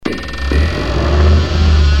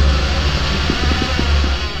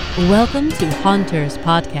Welcome to Haunters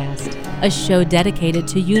Podcast, a show dedicated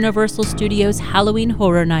to Universal Studios Halloween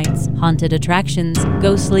Horror Nights, haunted attractions,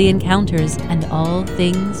 ghostly encounters, and all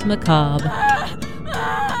things macabre.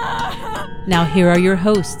 Now here are your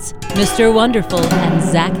hosts, Mr. Wonderful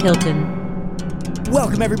and Zach Hilton.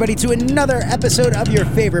 Welcome everybody to another episode of your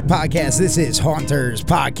favorite podcast. This is Haunters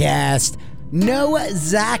Podcast. No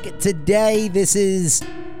Zach today. This is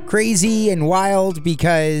crazy and wild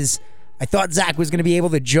because I thought Zach was going to be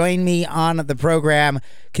able to join me on the program,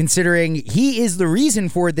 considering he is the reason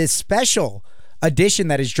for this special edition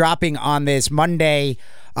that is dropping on this Monday,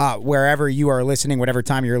 wherever you are listening, whatever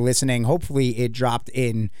time you're listening. Hopefully it dropped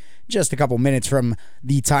in just a couple minutes from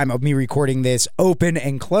the time of me recording this open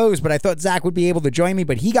and close, but I thought Zach would be able to join me,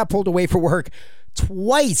 but he got pulled away for work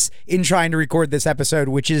twice in trying to record this episode,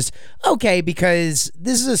 which is okay because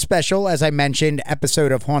this is a special, as I mentioned,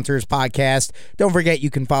 episode of Haunters Podcast. Don't forget you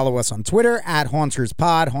can follow us on Twitter at Haunters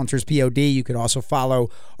Pod, Haunters POD. You could also follow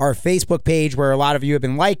our Facebook page where a lot of you have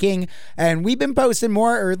been liking, and we've been posting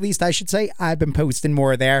more, or at least I should say I've been posting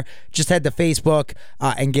more there. Just head to Facebook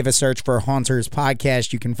and give a search for Haunters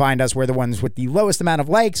Podcast. You can find us. We're the ones with the lowest amount of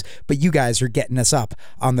likes, but you guys are getting us up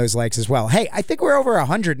on those likes as well. Hey, I think we're over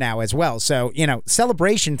 100 now as well, so, you know,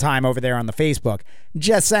 celebration time over there on the Facebook.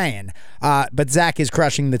 Just saying. But Zach is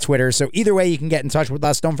crushing the Twitter. So either way, you can get in touch with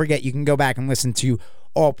us. Don't forget, you can go back and listen to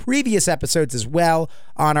all previous episodes as well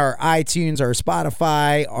on our iTunes, our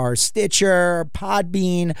Spotify, our Stitcher,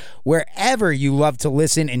 Podbean, wherever you love to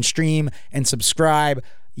listen and stream and subscribe.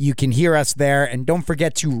 You can hear us there, and don't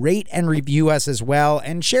forget to rate and review us as well,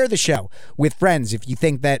 and share the show with friends if you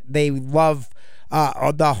think that they love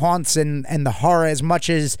the haunts and the horror as much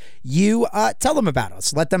as you. Tell them about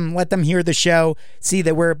us. Let them hear the show, see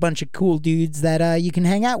that we're a bunch of cool dudes that you can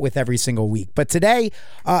hang out with every single week. But today,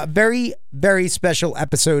 very, very special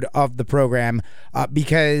episode of the program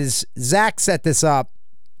because Zach set this up.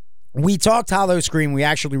 We talked Howl-O-Scream. We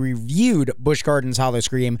actually reviewed Busch Gardens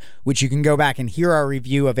Howl-O-Scream, which you can go back and hear our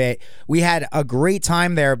review of it. We had a great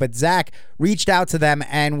time there, but Zach reached out to them,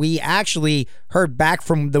 and we actually heard back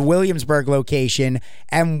from the Williamsburg location,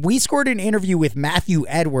 and we scored an interview with Matthew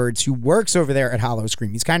Edwards, who works over there at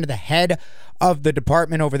Howl-O-Scream. He's kind of the head of the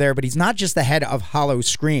department over there, but he's not just the head of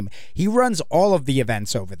Howl-O-Scream. He runs all of the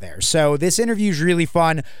events over there. So this interview is really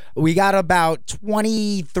fun. We got about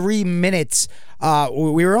 23 minutes.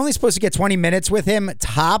 We were only supposed to get 20 minutes with him,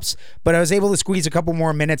 tops, but I was able to squeeze a couple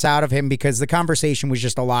more minutes out of him because the conversation was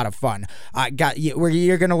just a lot of fun.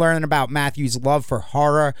 You're going to learn about Matthew's love for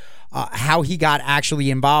horror, how he got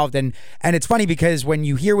actually involved. And it's funny because when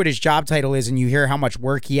you hear what his job title is and you hear how much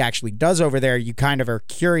work he actually does over there, you kind of are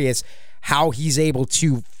curious how he's able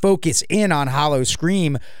to focus in on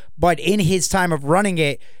Howl-O-Scream. But in his time of running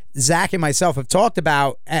it, Zach and myself have talked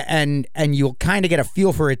about, and you'll kind of get a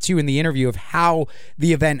feel for it too in the interview, of how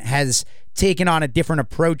the event has taken on a different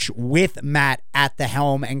approach with Matt at the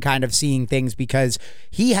helm and kind of seeing things, because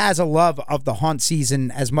he has a love of the haunt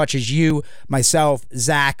season as much as you, myself,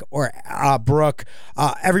 Zach, or Brooke,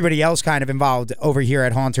 everybody else kind of involved over here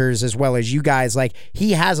at Haunters, as well as you guys. Like,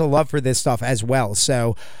 he has a love for this stuff as well.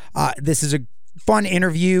 So this is a fun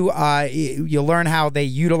interview. You'll learn how they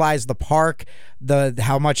utilize the park,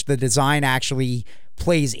 how much the design actually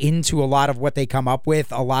plays into a lot of what they come up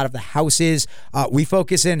with, a lot of the houses. We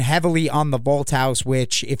focus in heavily on the Vault House,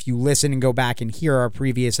 which, if you listen and go back and hear our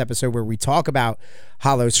previous episode where we talk about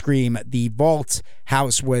Howl-O-Scream, the Vault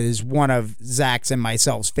House was one of Zach's and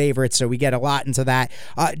myself's favorites, so we get a lot into that.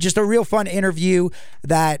 Just a real fun interview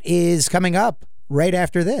that is coming up right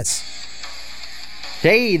after this.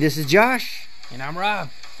 Hey, this is Josh. And I'm Rob.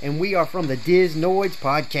 And we are from the Disnoids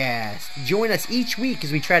Podcast. Join us each week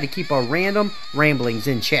as we try to keep our random ramblings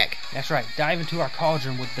in check. That's right. Dive into our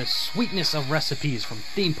cauldron with the sweetness of recipes, from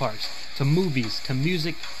theme parks to movies to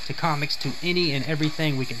music to comics to any and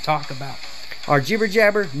everything we can talk about. Our jibber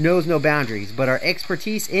jabber knows no boundaries, but our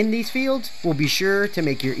expertise in these fields will be sure to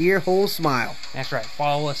make your ear holes smile. That's right.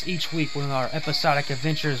 Follow us each week with our episodic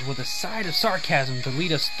adventures with a side of sarcasm to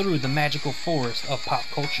lead us through the magical forest of pop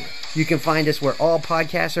culture. You can find us where all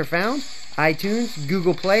podcasts are found: iTunes,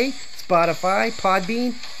 Google Play, Spotify,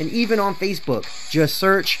 Podbean, and even on Facebook. Just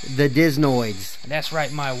search the Disnoids. That's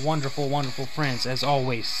right, my wonderful, wonderful friends. As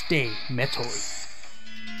always, stay metal.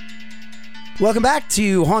 Welcome back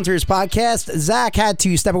to Haunters Podcast. Zach had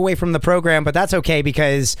to step away from the program, but that's okay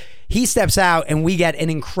because he steps out and we get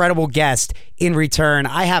an incredible guest in return.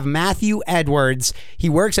 I have Matthew Edwards. He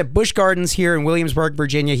works at Busch Gardens here in Williamsburg,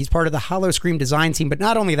 Virginia. He's part of the Howl-O-Scream design team, but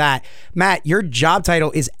not only that, Matt, your job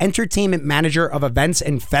title is Entertainment Manager of Events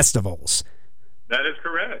and Festivals. That is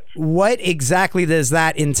correct. What exactly does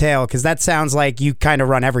that entail? Because that sounds like you kind of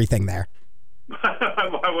run everything there.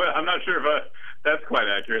 I'm not sure if that's quite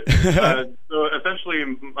accurate. So essentially,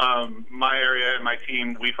 my area and my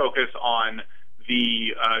team, we focus on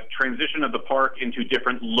the transition of the park into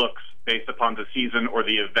different looks based upon the season or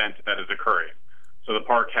the event that is occurring. So the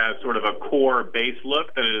park has sort of a core base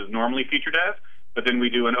look that it is normally featured as, but then we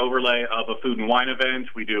do an overlay of a food and wine event,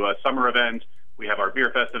 we do a summer event, we have our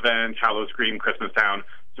Beer Fest event, Howl-O-Scream, Christmas Town.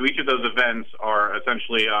 So each of those events are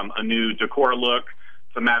essentially a new decor look,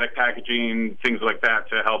 thematic packaging, things like that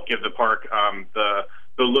to help give the park the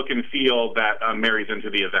look and feel that marries into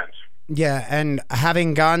the event. Yeah, and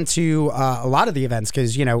having gone to a lot of the events,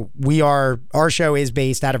 because, you know, our show is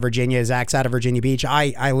based out of Virginia. Zach's out of Virginia Beach.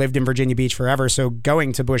 I lived in Virginia Beach forever, so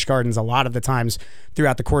going to Busch Gardens a lot of the times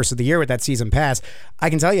throughout the course of the year with that season pass, I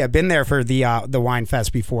can tell you I've been there for the Wine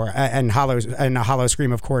Fest before, and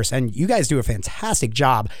Howl-O-Scream, of course, and you guys do a fantastic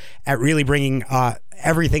job at really bringing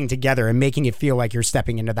everything together and making it feel like you're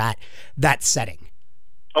stepping into that setting.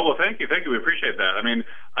 Oh, well, thank you. We appreciate that. I mean,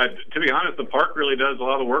 to be honest, the park really does a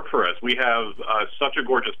lot of the work for us. We have such a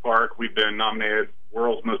gorgeous park. We've been nominated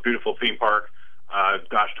World's Most Beautiful Theme Park,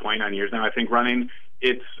 29 years now, I think, running.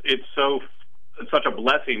 It's such a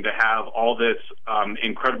blessing to have all this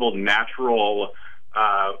incredible natural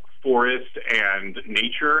forest and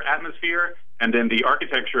nature atmosphere. And then the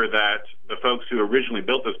architecture that the folks who originally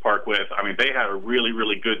built this park with, I mean, they had a really,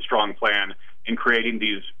 really good, strong plan in creating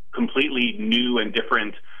these completely new and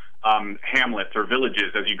different hamlets or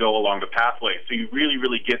villages as you go along the pathway. So you really,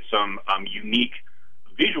 really get some unique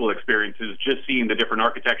visual experiences just seeing the different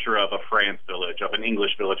architecture of a France village, of an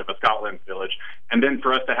English village, of a Scotland village. And then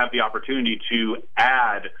for us to have the opportunity to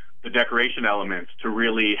add the decoration elements to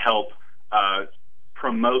really help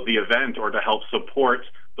promote the event or to help support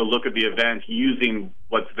the look of the event using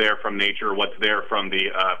what's there from nature, what's there from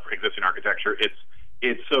the existing architecture.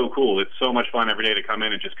 It's so cool. It's so much fun every day to come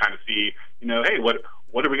in and just kind of see, you know, hey, what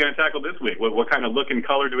are we going to tackle this week? What kind of look and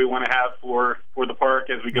color do we want to have for the park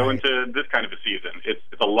as we go into this kind of a season? It's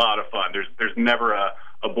a lot of fun. There's never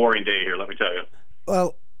a boring day here, let me tell you.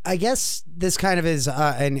 Well, I guess this kind of is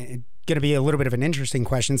going to be a little bit of an interesting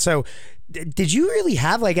question. So did you really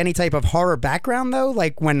have like any type of horror background though,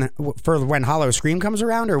 like when Howl-O-Scream comes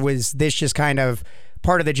around, or was this just kind of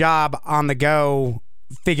part of the job on the go,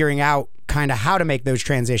 figuring out kind of how to make those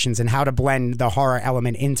transitions and how to blend the horror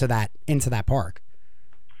element into that park?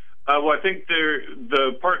 Well, I think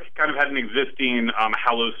the park kind of had an existing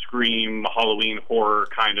Howl-O-Scream, Halloween horror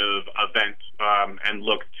kind of event and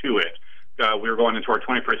look to it. We're going into our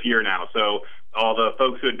 21st year now, so all the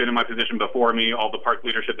folks who had been in my position before me, all the park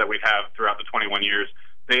leadership that we have throughout the 21 years,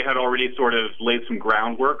 they had already sort of laid some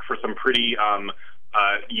groundwork for some pretty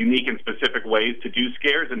unique and specific ways to do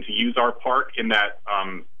scares and to use our park in that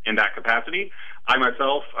capacity. I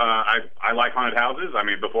myself, I like haunted houses. I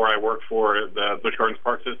mean, before I worked for the Busch Gardens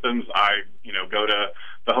Park Systems, I go to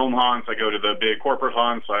the home haunts, I go to the big corporate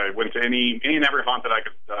haunts. I went to any and every haunt that I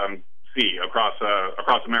could see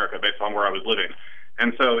across America based on where I was living.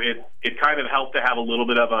 And so it kind of helped to have a little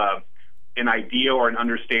bit of an idea or an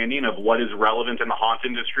understanding of what is relevant in the haunt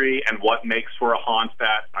industry and what makes for a haunt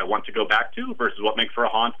that I want to go back to versus what makes for a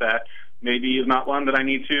haunt that maybe is not one that I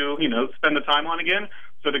need to, spend the time on again.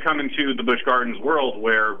 So to come into the Busch Gardens world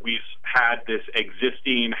where we've had this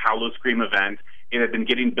existing Howl-O-Scream event, it had been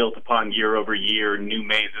getting built upon year over year, new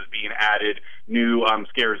mazes being added, new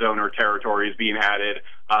scare zone or territories being added,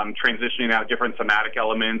 transitioning out different thematic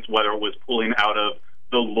elements, whether it was pulling out of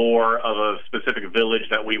the lore of a specific village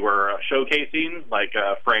that we were showcasing, like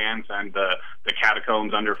France and the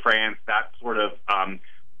catacombs under France, that sort of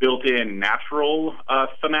built-in natural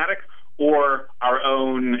thematic, or our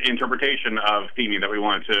own interpretation of theming that we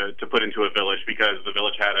wanted to put into a village because the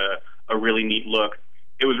village had a really neat look.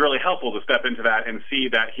 It was really helpful to step into that and see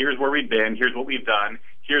that here's where we've been, here's what we've done,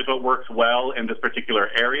 here's what works well in this particular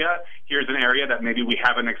area, here's an area that maybe we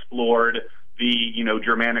haven't explored the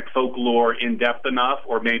Germanic folklore in depth enough,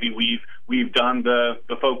 or maybe we've done the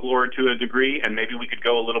folklore to a degree, and maybe we could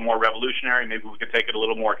go a little more revolutionary, maybe we could take it a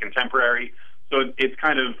little more contemporary. So it's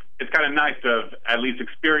kind of nice to have at least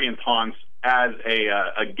experience haunts as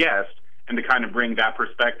a guest, and to kind of bring that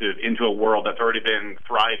perspective into a world that's already been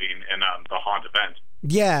thriving in the haunt event.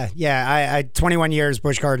 Yeah. I 21 years,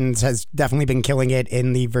 Busch Gardens has definitely been killing it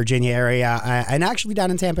in the Virginia area, and actually down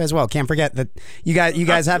in Tampa as well. Can't forget that you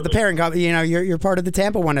guys have the parent company. You know, you're part of the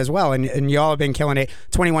Tampa one as well, and y'all have been killing it.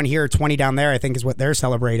 21 here, 20 down there, I think is what they're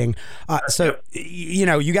celebrating. So you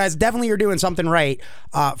know, you guys definitely are doing something right.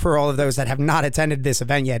 For all of those that have not attended this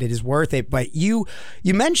event yet, it is worth it. But you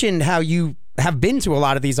mentioned how you have been to a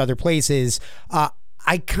lot of these other places.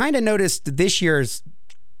 I kind of noticed this year's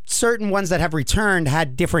certain ones that have returned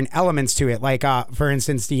had different elements to it. Like, for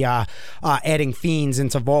instance, the adding Fiends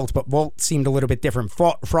into Vault, but Vault seemed a little bit different.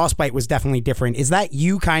 Frostbite was definitely different. Is that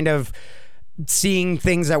you kind of seeing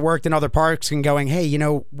things that worked in other parks and going, hey, you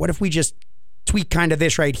know, what if we just tweak kind of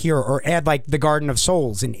this right here, or add like the Garden of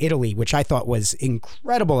Souls in Italy, which I thought was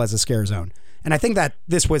incredible as a scare zone. And I think that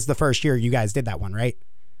this was the first year you guys did that one, right?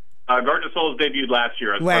 Garden of Souls debuted last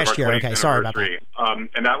year. Last year, okay. Sorry about that.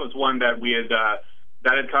 And that was one that we had,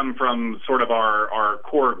 that had come from sort of our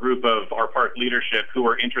core group of our park leadership who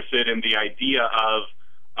were interested in the idea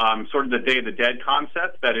of sort of the Day of the Dead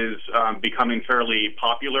concept that is becoming fairly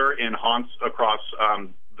popular in haunts across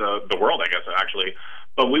the world, I guess, actually.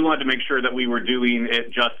 But we wanted to make sure that we were doing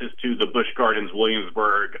it justice to the Busch Gardens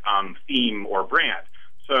Williamsburg theme or brand.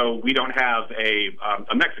 So we don't have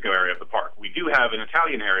a Mexico area of the park. We do have an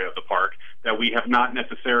Italian area of the park that we have not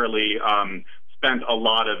necessarily spent a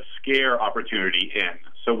lot of scare opportunity in.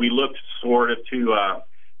 So we looked sort of to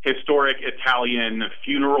historic Italian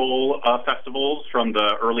funeral festivals from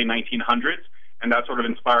the early 1900s, and that sort of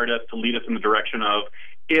inspired us to lead us in the direction of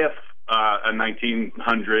if a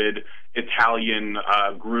 1900 Italian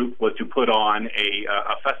group was to put on a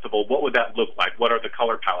festival, what would that look like? What are the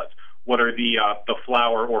color palettes? What are the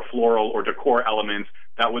flower or floral or decor elements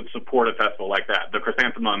that would support a festival like that? The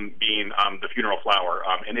chrysanthemum being the funeral flower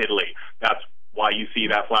in Italy. That's why you see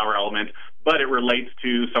that flower element, but it relates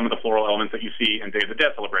to some of the floral elements that you see in Day of the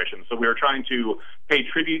Dead celebrations. So we were trying to pay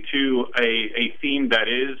tribute to a theme that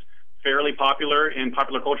is fairly popular in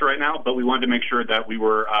popular culture right now, but we wanted to make sure that we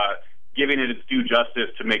were giving it its due justice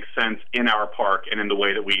to make sense in our park and in the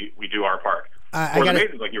way that we do our park. Or the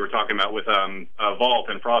mazes, like you were talking about with Vault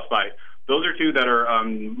and Frostbite, those are two that are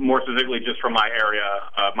more specifically just from my area,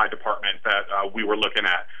 my department, that we were looking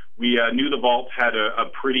at. We knew the Vault had a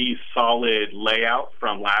pretty solid layout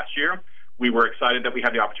from last year. We were excited that we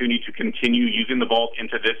had the opportunity to continue using the Vault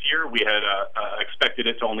into this year. We had expected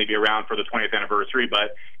it to only be around for the 20th anniversary,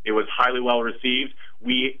 but it was highly well received.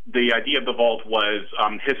 The idea of the Vault was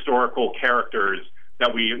historical characters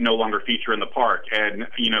that we no longer feature in the park. And,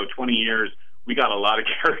 20 years, we got a lot of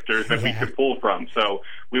characters that we could pull from. So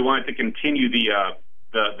we wanted to continue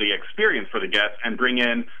the experience for the guests and bring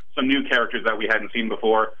in some new characters that we hadn't seen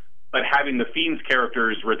before. But having the Fiends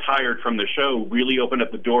characters retired from the show really opened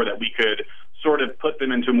up the door that we could sort of put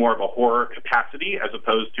them into more of a horror capacity as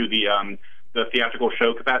opposed to the theatrical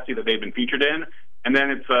show capacity that they've been featured in. And then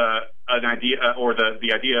it's an idea, or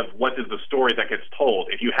the idea of what is the story that gets told.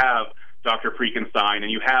 If you have Dr. Frankenstein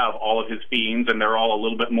and you have all of his fiends and they're all a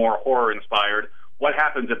little bit more horror inspired, what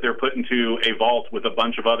happens if they're put into a vault with a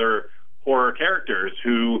bunch of other horror characters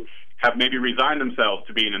who have maybe resigned themselves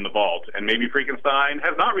to being in the vault, and maybe Frankenstein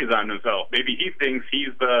has not resigned himself. Maybe he thinks he's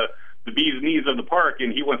the bee's knees of the park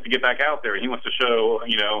and he wants to get back out there and he wants to show,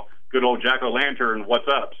 good old Jack-o'-lantern what's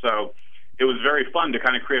up. So it was very fun to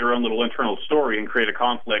kind of create our own little internal story and create a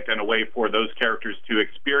conflict and a way for those characters to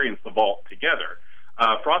experience the vault together.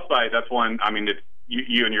 Frostbite, that's one,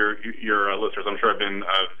 you and your listeners, I'm sure, have been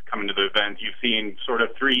coming to the event. You've seen sort of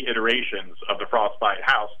 3 iterations of the Frostbite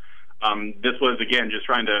house. This was, again, just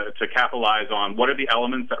trying to capitalize on what are the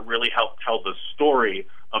elements that really help tell the story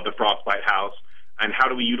of the Frostbite house, and how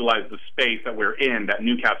do we utilize the space that we're in, that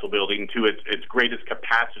Newcastle building, to its greatest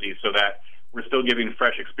capacity so that we're still giving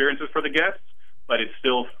fresh experiences for the guests, but it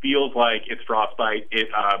still feels like it's Frostbite. It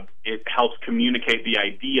helps communicate the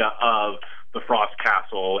idea of the Frost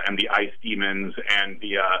Castle and the ice demons and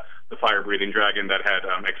the fire-breathing dragon that had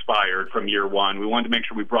expired from year 1. We wanted to make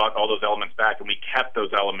sure we brought all those elements back, and we kept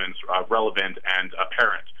those elements relevant and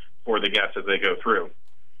apparent for the guests as they go through.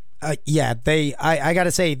 I got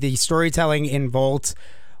to say, the storytelling in Vault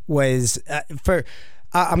was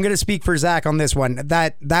I'm going to speak for Zach on this one.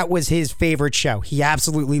 That was his favorite show. He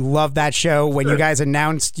absolutely loved that show. When you guys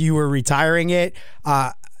announced you were retiring it,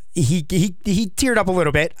 he teared up a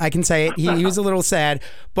little bit. I can say it. He was a little sad,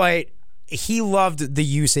 but he loved the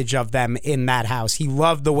usage of them in that house. He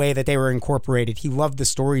loved the way that they were incorporated. He loved the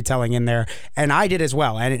storytelling in there, and I did as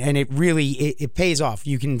well. And it really it pays off.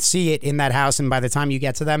 You can see it in that house, and by the time you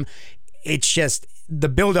get to them, it's just the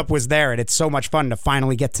buildup was there, and it's so much fun to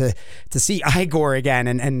finally get to see Igor again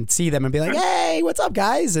and see them and be like, hey, what's up,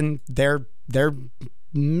 guys? And they're they're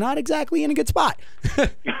not exactly in a good spot.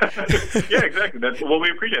 Yeah, exactly. We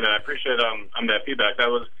appreciate it. I appreciate that feedback. That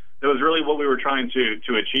was really what we were trying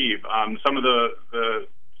to achieve. Some of the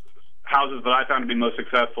houses that I found to be most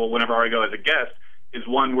successful whenever I go as a guest is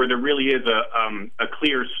one where there really is a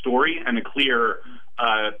clear story and a clear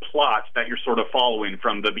plot that you're sort of following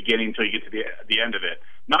from the beginning till you get to the end of it.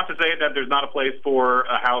 Not to say that there's not a place for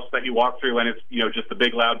a house that you walk through and it's just the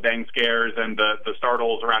big loud bang scares and the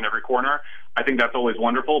startles around every corner. I think that's always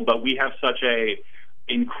wonderful, but we have such a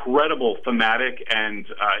incredible thematic and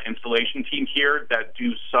installation team here that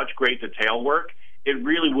do such great detail work. It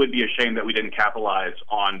really would be a shame that we didn't capitalize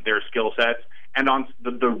on their skill sets and on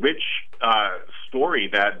the rich story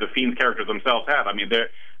that the Fiends characters themselves have. I mean,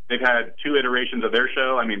 they've had 2 iterations of their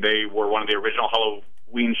show. I mean, they were one of the original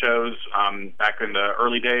Halloween shows back in the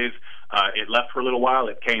early days. It left for a little while.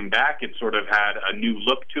 It came back. It sort of had a new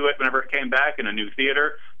look to it whenever it came back in a new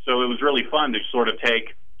theater. So it was really fun to sort of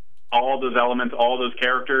take all those elements, all those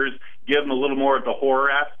characters, give them a little more of the horror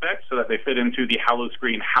aspect so that they fit into the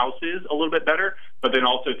Howl-O-Scream houses a little bit better, but then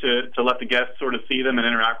also to let the guests sort of see them and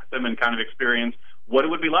interact with them and kind of experience what it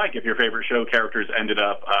would be like if your favorite show characters ended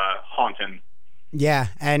up haunting. Yeah,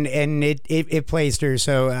 and it plays through.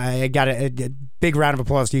 So I got a big round of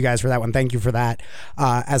applause to you guys for that one. Thank you for that.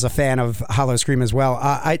 As a fan of Howl-O-Scream as well.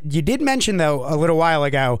 You did mention though a little while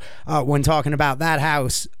ago when talking about that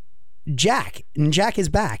house, Jack is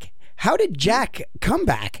back. How did Jack come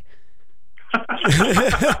back?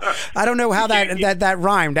 I don't know how that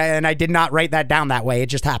rhymed, and I did not write that down that way. It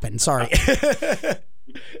just happened. Sorry.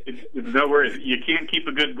 It's no worries. You can't keep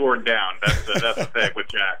a good gourd down. That's the thing with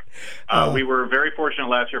Jack. We were very fortunate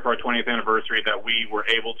last year for our 20th anniversary that we were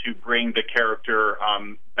able to bring the character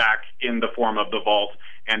back in the form of the vault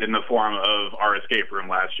and in the form of our escape room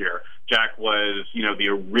last year. Jack was, the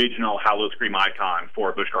original Howl-O-Scream icon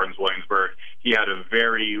for Busch Gardens Williamsburg. He had a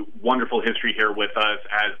very wonderful history here with us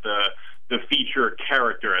as the feature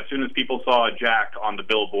character. As soon as people saw Jack on the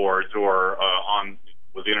billboards or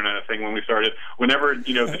was the internet a thing when we started? Whenever,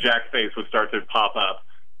 the Jack face would start to pop up,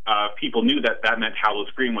 people knew that meant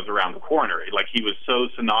Howl-O-Scream was around the corner. Like, he was so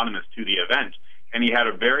synonymous to the event. And he had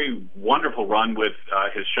a very wonderful run with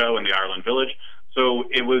his show in the Ireland Village. So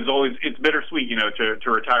it's bittersweet,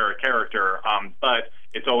 to retire a character, but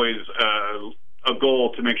it's always a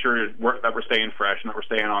goal to make sure that we're staying fresh and that we're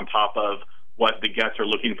staying on top of what the guests are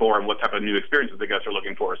looking for and what type of new experiences the guests are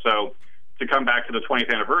looking for. So to come back to the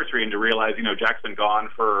 20th anniversary and to realize, Jack's been gone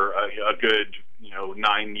for a good,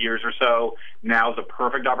 9 years or so, now's a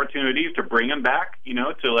perfect opportunity to bring him back,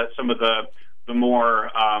 to let some of the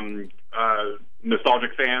more nostalgic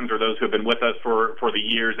fans or those who have been with us for the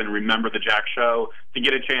years and remember the Jack show to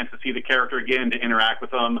get a chance to see the character again, to interact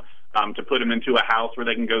with them, to put them into a house where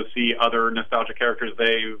they can go see other nostalgic characters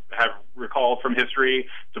they have recalled from history,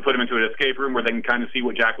 to put them into an escape room where they can kind of see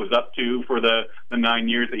what Jack was up to for the 9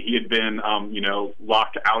 years that he had been,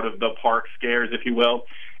 locked out of the park scares, if you will.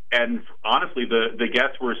 And honestly, the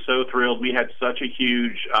guests were so thrilled. We had such a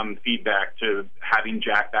huge feedback to having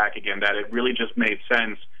Jack back again that it really just made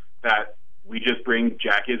sense that we just bring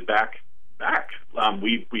Jack is back.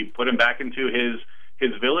 We put him back into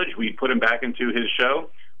his village. We put him back into his show.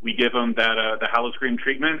 We give him that the Howl-O-Scream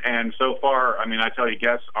treatment. And so far, I tell you,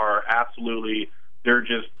 guests are absolutely,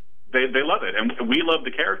 they love it. And we love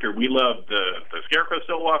the character. We love the Scarecrow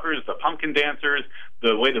Stillwalkers, the pumpkin dancers,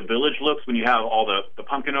 the way the village looks when you have all the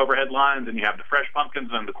pumpkin overhead lines and you have the fresh pumpkins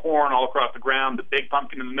and the corn all across the ground, the big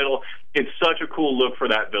pumpkin in the middle. It's such a cool look for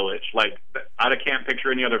that village. Like, I can't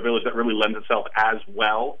picture any other village that really lends itself as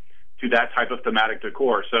well to that type of thematic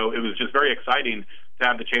decor. So it was just very exciting to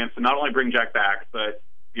have the chance to not only bring Jack back, but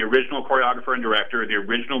the original choreographer and director, the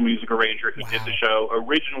original music arranger who did the show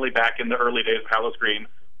originally back in the early days of Howl-O-Scream,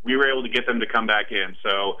 we were able to get them to come back in.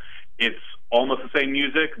 So it's almost the same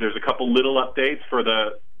music. There's a couple little updates for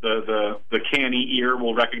the canny ear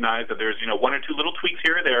will recognize that there's 1 or 2 little tweaks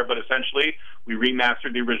here or there, but essentially we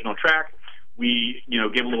remastered the original track. We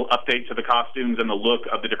give a little update to the costumes and the look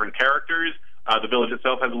of the different characters. The village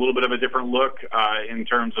itself has a little bit of a different look in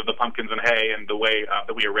terms of the pumpkins and hay and the way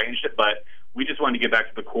that we arranged it, but we just wanted to get back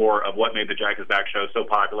to the core of what made the Jack is Back show so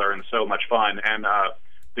popular and so much fun. And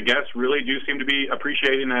the guests really do seem to be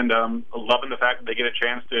appreciating and loving the fact that they get a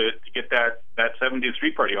chance to get that 70th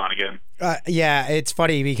Street Party on again. Yeah, it's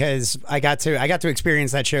funny because I got to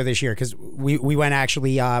experience that show this year because we went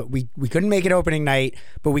actually we couldn't make it opening night,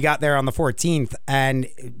 but we got there on the 14th and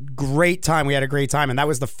great time. We had a great time, and that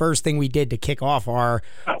was the first thing we did to kick off our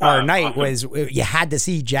night. Was you had to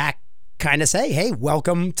see Jack kind of say, "Hey,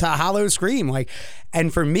 welcome to Howl-O-Scream."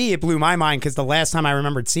 And for me, it blew my mind because the last time I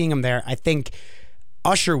remembered seeing him there, I think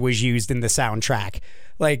Usher was used in the soundtrack.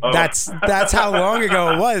 Like that's how long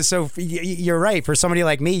ago it was. So you're right. For somebody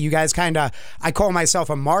like me, you guys kind of, I call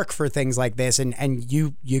myself a mark for things like this, and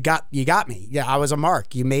you got me. Yeah, I was a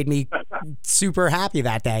mark. You made me super happy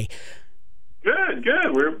that day.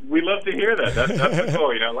 Good. We love to hear that. That's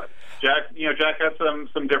cool. Jack had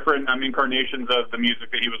some different incarnations of the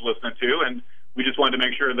music that he was listening to, and we just wanted to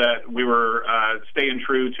make sure that we were staying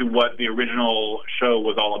true to what the original show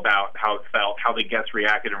was all about, how it felt, how the guests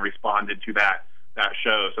reacted and responded to that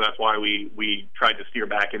show. So that's why we tried to steer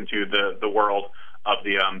back into the world of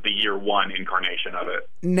the year one incarnation of it.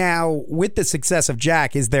 Now, with the success of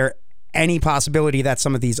Jack, is there any possibility that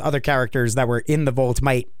some of these other characters that were in the vault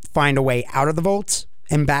might find a way out of the vaults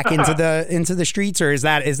and back into the streets, or is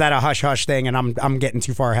that a hush hush thing and I'm getting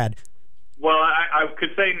too far ahead? Well, I could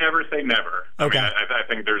say never say never. Okay. I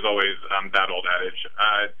think there's always that old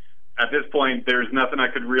adage. At this point, there's nothing I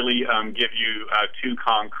could really give you too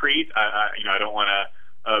concrete. I don't want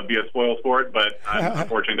to be a spoil sport, but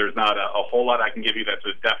unfortunately, there's not a whole lot I can give you that's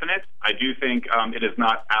a definite. I do think it is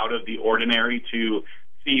not out of the ordinary to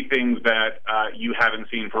see things that you haven't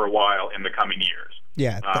seen for a while in the coming years.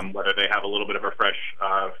 Yeah. Whether they have a little bit of a fresh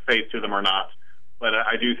face to them or not. But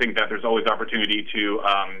I do think that there's always opportunity to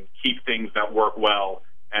keep things that work well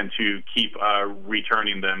and to keep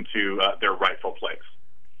returning them to their rightful place.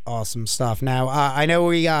 Awesome stuff. Now, I know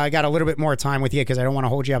we got a little bit more time with you because I don't want to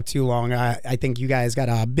hold you up too long. I think you guys got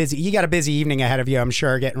a busy evening ahead of you, I'm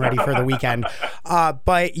sure, getting ready for the weekend.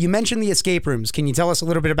 But you mentioned the escape rooms. Can you tell us a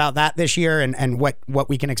little bit about that this year and what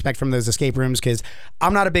we can expect from those escape rooms? Because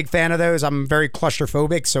I'm not a big fan of those. I'm very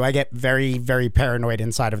claustrophobic, so I get very, very paranoid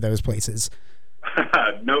inside of those places.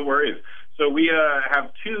 No worries. So we have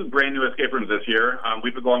two brand new escape rooms this year.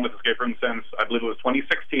 We've been going with escape rooms since, I believe it was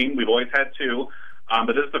 2016. We've always had two.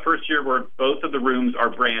 But this is the first year where both of the rooms are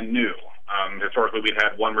brand new. Historically, we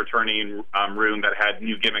had one returning room that had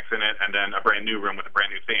new gimmicks in it, and then a brand new room with a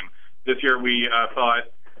brand new theme. This year, we thought,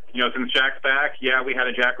 since Jack's back, we had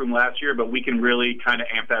a Jack room last year, but we can really kind of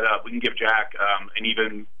amp that up. We can give Jack an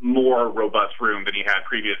even more robust room than he had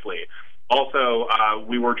previously. Also,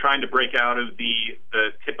 we were trying to break out of the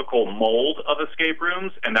typical mold of escape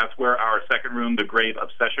rooms, and that's where our second room, the Grave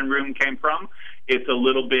Obsession room, came from. It's a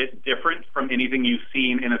little bit different from anything you've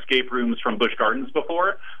seen in escape rooms from Busch Gardens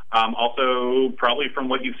before. Also, probably from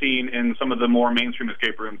what you've seen in some of the more mainstream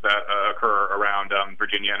escape rooms that occur around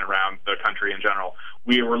Virginia and around the country in general.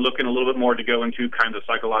 We were looking a little bit more to go into kind of the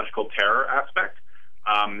psychological terror aspect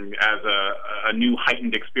as a new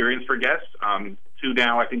heightened experience for guests. To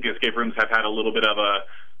now, I think the escape rooms have had a little bit of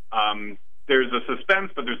there's a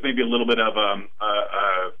suspense, but there's maybe a little bit of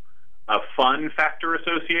a fun factor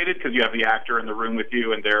associated because you have the actor in the room with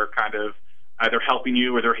you, and they're kind of either helping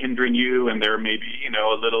you or they're hindering you, and they're maybe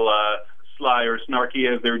a little sly or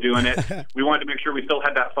snarky as they're doing it. We wanted to make sure we still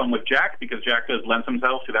had that fun with Jack because Jack does lend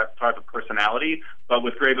himself to that type of personality. But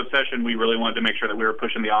with Grave Obsession, we really wanted to make sure that we were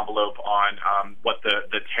pushing the envelope on what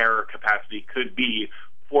the terror capacity could be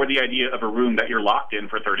for the idea of a room that you're locked in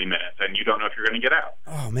for 30 minutes and you don't know if you're going to get out.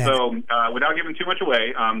 Oh, man. So without giving too much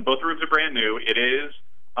away, both rooms are brand new. It is,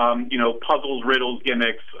 puzzles, riddles,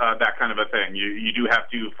 gimmicks, that kind of a thing. You do have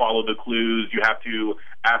to follow the clues. You have to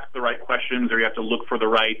ask the right questions, or you have to look for the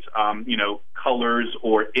right, colors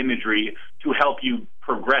or imagery to help you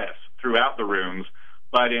progress throughout the rooms.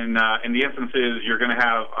 But in the instances, you're going to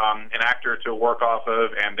have an actor to work off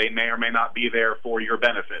of, and they may or may not be there for your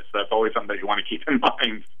benefits. That's always something that you want to keep in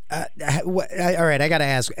mind. All right, I got to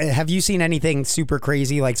ask, have you seen anything super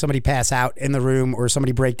crazy, like somebody pass out in the room or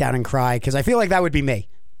somebody break down and cry? Because I feel like that would be me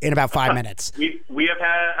in about 5 minutes. We have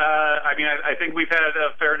had, I think we've had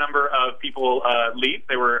a fair number of people leave.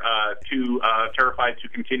 They were too terrified to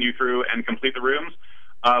continue through and complete the rooms.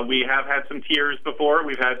 We have had some tears before.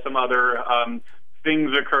 We've had some other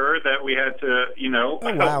things occur that we had to,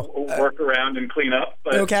 work around and clean up.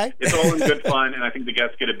 But It's all in good fun, and I think the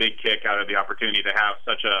guests get a big kick out of the opportunity to have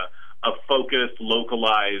such a focused,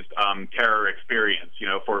 localized terror experience.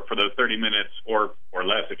 For those 30 minutes or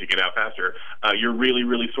less if you get out faster. You're really,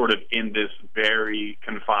 really sort of in this very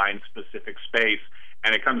confined, specific space,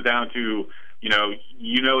 and it comes down to,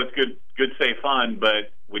 it's good, safe fun,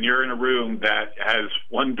 but when you're in a room that has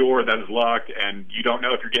one door that is locked and you don't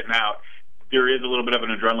know if you're getting out, there is a little bit of an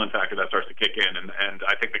adrenaline factor that starts to kick in, and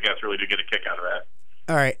I think the guests really do get a kick out of that.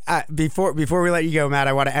 All right. Before we let you go, Matt,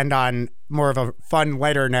 I want to end on more of a fun,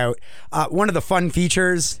 lighter note. One of the fun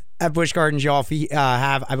features at Busch Gardens y'all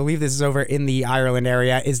have, I believe this is over in the Ireland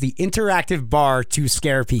area, is the interactive bar to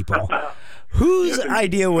scare people. Whose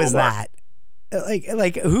idea was that?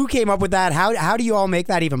 Like who came up with that? How do you all make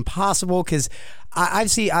that even possible? Because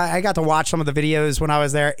I got to watch some of the videos when I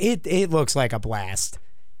was there. It looks like a blast.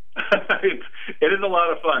 It is a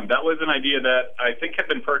lot of fun. That was an idea that I think had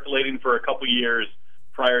been percolating for a couple years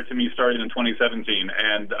prior to me starting in 2017.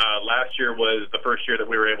 And last year was the first year that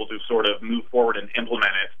we were able to sort of move forward and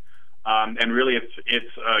implement it. And really,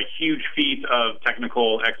 it's a huge feat of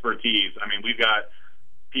technical expertise. I mean, we've got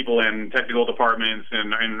people in technical departments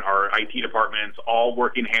and in our IT departments all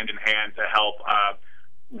working hand in hand to help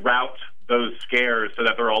route those scares so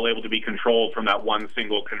that they're all able to be controlled from that one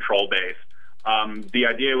single control base. The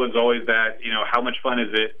idea was always that, how much fun is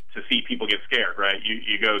it to see people get scared, right?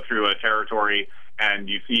 You go through a territory and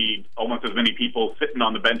you see almost as many people sitting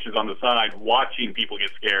on the benches on the side watching people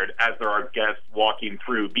get scared as there are guests walking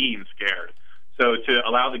through being scared. So to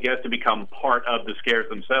allow the guests to become part of the scares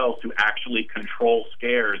themselves, to actually control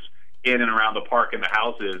scares in and around the park and the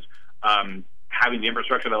houses, having the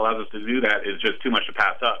infrastructure that allows us to do that is just too much to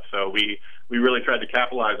pass up. So we really tried to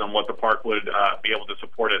capitalize on what the park would be able to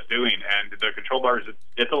support us doing. And the control bars,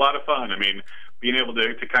 it's a lot of fun. I mean, being able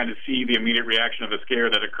to kind of see the immediate reaction of a scare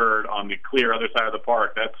that occurred on the clear other side of the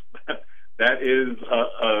park, that is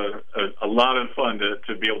a lot of fun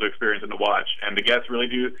to be able to experience and to watch. And the guests really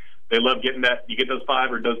do. They love getting that. You get those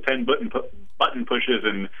 5 or those 10 button pushes,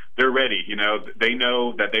 and they're ready. They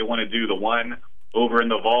know that they want to do the one over in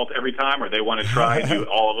the vault every time, or they want to try and do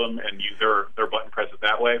all of them and use their button presses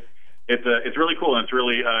that way. It's really cool, and it's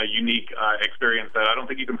really a unique experience that I don't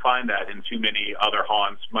think you can find that in too many other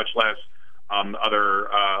haunts, much less other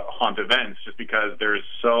haunt events, just because there's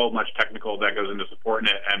so much technical that goes into supporting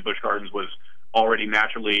it, and Busch Gardens was already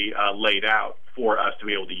naturally laid out for us to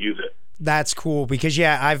be able to use it. That's cool because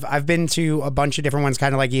I've been to a bunch of different ones,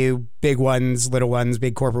 kind of like you, big ones, little ones,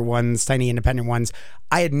 big corporate ones, tiny independent ones.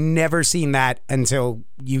 I had never seen that until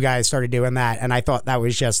you guys started doing that, and I thought that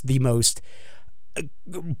was just the most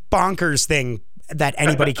bonkers thing that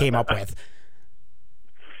anybody came up with.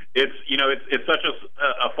 It's such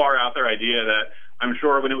a far out there idea that I'm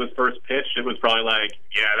sure when it was first pitched, it was probably like,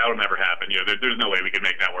 yeah, that'll never happen. There's no way we can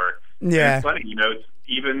make that work. Yeah, and it's funny. It's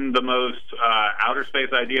even the most outer space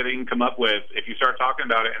idea that you can come up with. If you start talking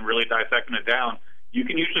about it and really dissecting it down, you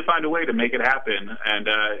can usually find a way to make it happen. And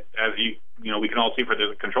as we can all see for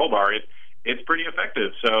the control bar, it's pretty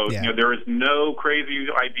effective. So there is no crazy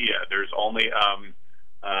idea. There's only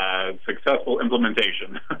successful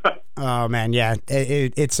implementation. Oh man, yeah,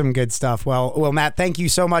 it's some good stuff. Well, Matt, thank you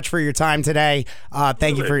so much for your time today.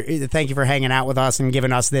 Thank you for hanging out with us and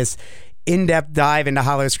giving us this in-depth dive into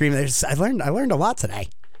Howl-O-Scream. I learned a lot today.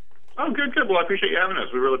 Oh, good. Well, I appreciate you having us.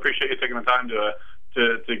 We really appreciate you taking the time to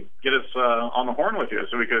get us on the horn with you,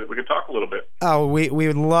 so we could talk a little bit. Oh, we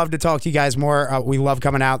would love to talk to you guys more. We love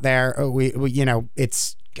coming out there.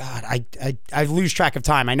 It's God, I lose track of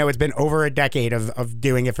time. I know it's been over a decade of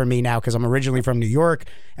doing it for me now because I'm originally from New York.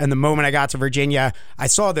 And the moment I got to Virginia, I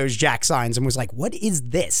saw those Jack signs and was like, what is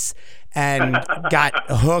this? And got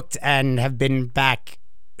hooked and have been back,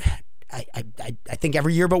 I think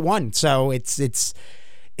every year but one. So it's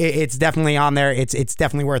definitely on there. It's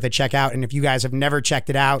definitely worth a check out. And if you guys have never checked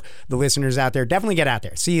it out, the listeners out there, definitely get out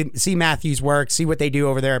there. See Matthew's work, see what they do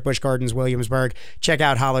over there at Busch Gardens, Williamsburg. Check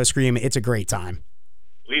out Howl-O-Scream. It's a great time.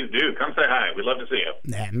 Please do. Come say hi. We'd love to see you.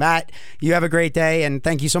 Yeah, Matt, you have a great day, and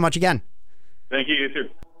thank you so much again. Thank you. You too.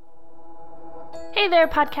 Hey there,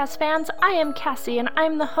 podcast fans. I am Cassie, and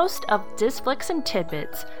I'm the host of Disflicks and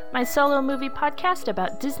Tidbits, my solo movie podcast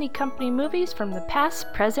about Disney Company movies from the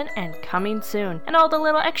past, present, and coming soon, and all the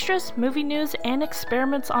little extras, movie news, and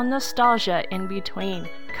experiments on nostalgia in between.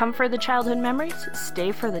 Come for the childhood memories,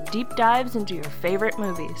 stay for the deep dives into your favorite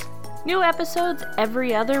movies. New episodes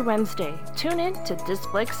every other Wednesday. Tune in to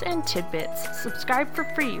Disflicks and Tidbits. Subscribe for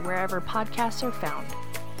free wherever podcasts are found.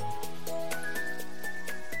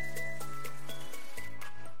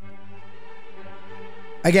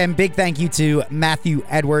 Again, big thank you to Matthew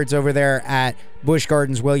Edwards over there at Busch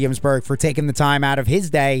Gardens, Williamsburg, for taking the time out of his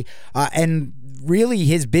day and really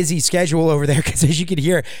his busy schedule over there, because as you can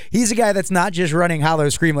hear, he's a guy that's not just running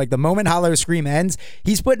Howl-O-Scream. Like the moment Howl-O-Scream ends,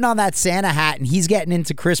 he's putting on that Santa hat and he's getting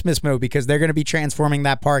into Christmas mode, because they're going to be transforming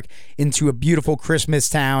that park into a beautiful Christmas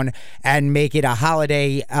town and make it a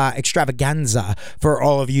holiday extravaganza for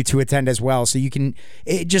all of you to attend as well. So you can,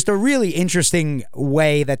 just a really interesting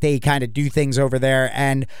way that they kind of do things over there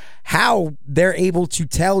and how they're able to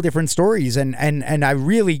tell different stories. And I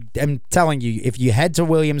really am telling you, if you head to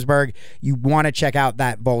Williamsburg, you want to check out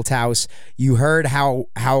that Vault House. You heard how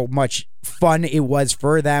much fun it was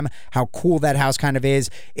for them, how cool that house kind of is.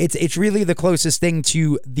 It's really the closest thing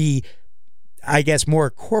to the I guess, more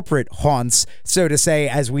corporate haunts, so to say,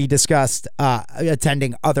 as we discussed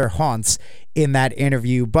attending other haunts in that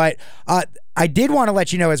interview. But I did want to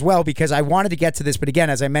let you know as well, because I wanted to get to this, but again,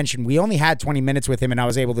 as I mentioned, we only had 20 minutes with him and I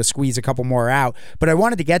was able to squeeze a couple more out. But I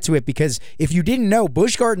wanted to get to it because if you didn't know,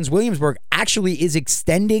 Busch Gardens Williamsburg actually is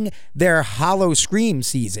extending their Howl-O-Scream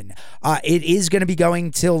season. It is going to be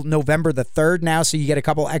going till November the 3rd now, so you get a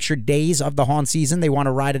couple extra days of the haunt season. They want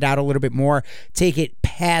to ride it out a little bit more, take it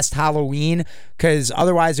past Halloween, because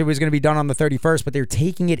otherwise it was going to be done on the 31st, but they're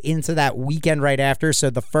taking it into that weekend right after. So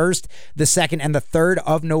the 1st, the 2nd, and the 3rd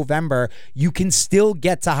of November, you can still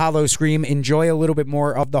get to Howl-O-Scream, enjoy a little bit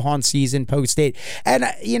more of the haunt season, post it. And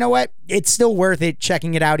you know what? It's still worth it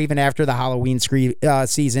checking it out even after the Halloween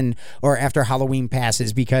season or after Halloween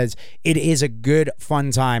passes, because it is a good, fun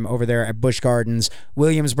time over there at Busch Gardens,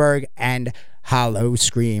 Williamsburg, and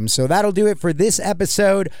Howl-O-Scream. So that'll do it for this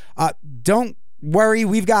episode. Don't worry,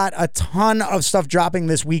 we've got a ton of stuff dropping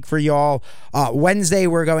this week for y'all. Wednesday,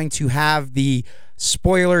 we're going to have the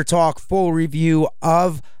spoiler talk, full review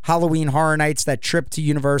of Halloween Horror Nights, that trip to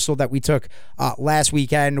Universal that we took last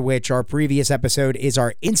weekend, which our previous episode is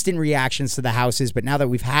our instant reactions to the houses. But now that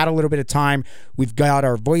we've had a little bit of time, we've got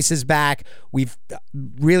our voices back, we've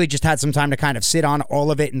really just had some time to kind of sit on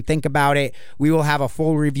all of it and think about it. We will have a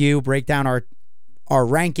full review, break down our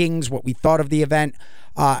rankings, what we thought of the event,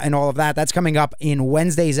 and all of that. That's coming up in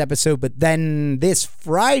Wednesday's episode. But then this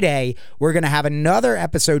Friday, we're going to have another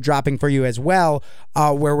episode dropping for you as well,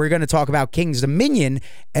 where we're going to talk about King's Dominion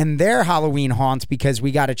and their Halloween haunts, because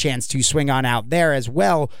we got a chance to swing on out there as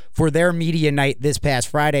well for their media night this past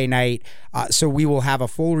Friday night. So we will have a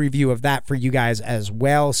full review of that for you guys as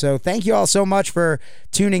well. So thank you all so much for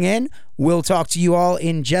tuning in. We'll talk to you all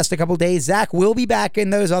in just a couple days. Zach will be back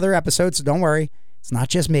in those other episodes, so don't worry. It's not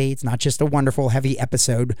just me. It's not just a wonderful, heavy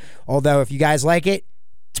episode. Although, if you guys like it,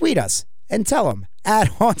 tweet us and tell them at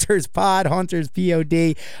Haunters Pod, Haunters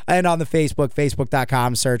POD, and on the Facebook,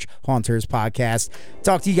 facebook.com, search Haunters Podcast.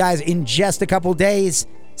 Talk to you guys in just a couple days.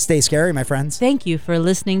 Stay scary, my friends. Thank you for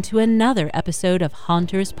listening to another episode of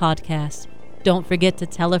Haunters Podcast. Don't forget to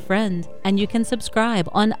tell a friend, and you can subscribe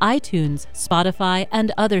on iTunes, Spotify,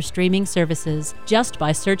 and other streaming services just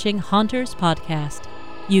by searching Haunters Podcast.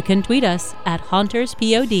 You can tweet us at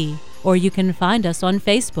HauntersPOD, or you can find us on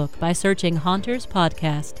Facebook by searching Haunters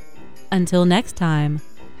Podcast. Until next time,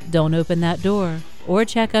 don't open that door or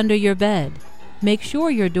check under your bed. Make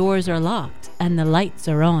sure your doors are locked and the lights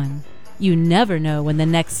are on. You never know when the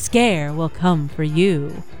next scare will come for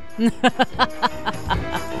you.